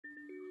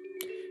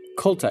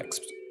CULTEXP,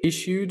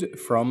 issued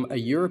from a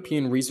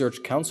European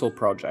Research Council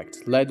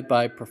project led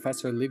by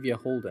Professor Livia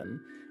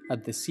Holden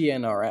at the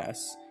CNRS,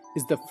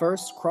 is the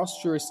first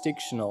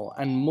cross-jurisdictional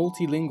and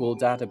multilingual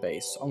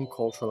database on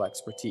cultural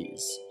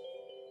expertise.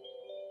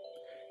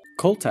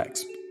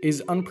 CULTEXP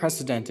is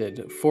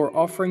unprecedented for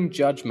offering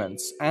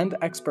judgments and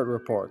expert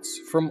reports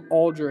from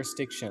all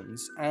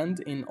jurisdictions and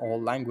in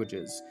all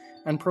languages,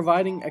 and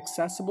providing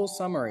accessible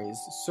summaries,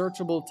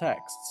 searchable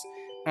texts,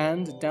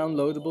 and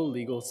downloadable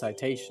legal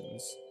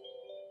citations.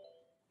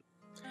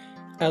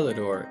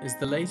 ELYDOR is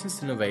the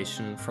latest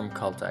innovation from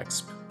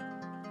CULTEXP.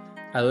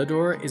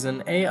 ELYDOR is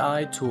an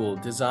AI tool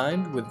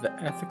designed with the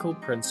ethical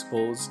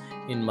principles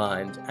in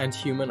mind and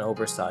human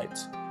oversight.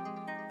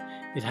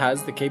 It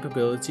has the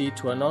capability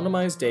to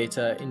anonymize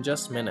data in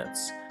just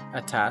minutes,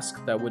 a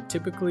task that would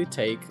typically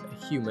take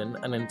a human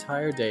an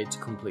entire day to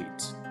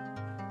complete.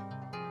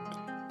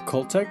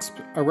 CULTEXP,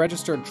 a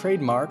registered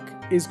trademark,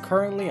 is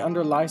currently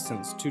under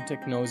license to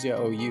Technosia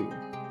OU.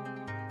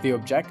 The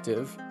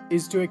objective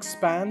is to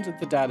expand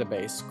the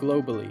database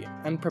globally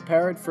and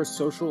prepare it for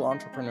social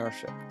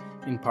entrepreneurship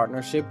in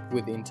partnership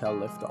with Intel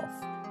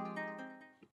Liftoff.